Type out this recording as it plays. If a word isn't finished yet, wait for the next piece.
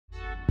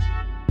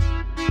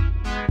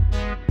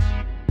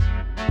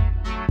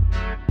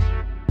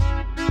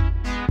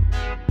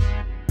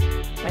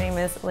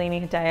is Lainy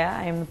Hedaya.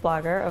 I am the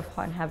blogger of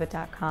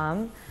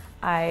HauteInhabit.com.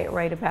 I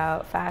write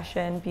about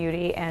fashion,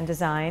 beauty, and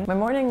design. My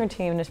morning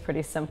routine is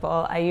pretty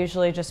simple. I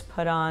usually just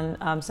put on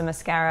some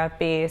mascara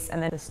base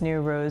and then this new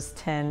rose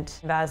tint,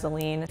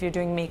 Vaseline. If you're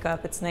doing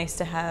makeup, it's nice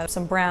to have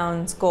some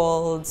browns,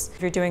 golds.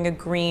 If you're doing a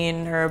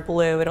green or a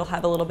blue, it'll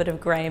have a little bit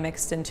of gray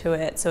mixed into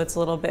it, so it's a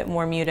little bit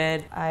more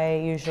muted. I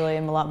usually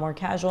am a lot more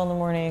casual in the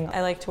morning. I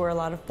like to wear a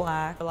lot of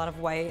black, a lot of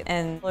white,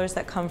 and colors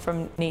that come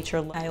from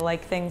nature. I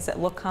like things that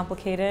look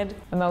complicated.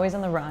 I'm always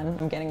on the run.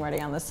 I'm getting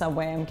ready on the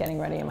subway, I'm getting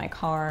ready in my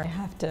car. I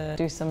have to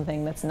do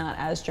something that's not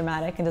as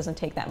dramatic and doesn't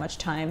take that much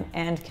time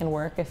and can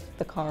work if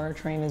the car or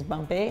train is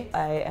bumpy.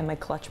 I am a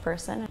clutch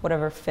person.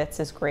 Whatever fits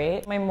is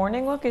great. My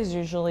morning look is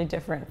usually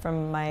different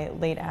from my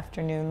late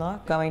afternoon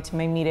look. Going to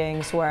my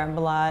meetings where I'm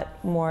a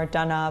lot more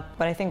done up,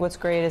 but I think what's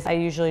great is I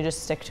usually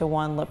just stick to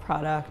one lip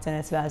product and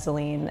it's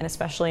Vaseline, and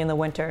especially in the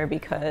winter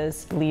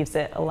because it leaves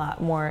it a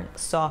lot more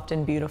soft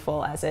and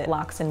beautiful as it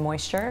locks in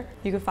moisture.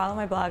 You can follow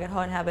my blog at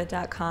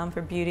HauteInhabit.com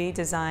for beauty,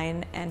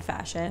 design, and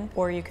fashion,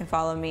 or you can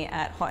follow me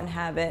at Haute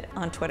Inhabit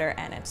on Twitter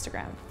and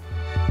Instagram.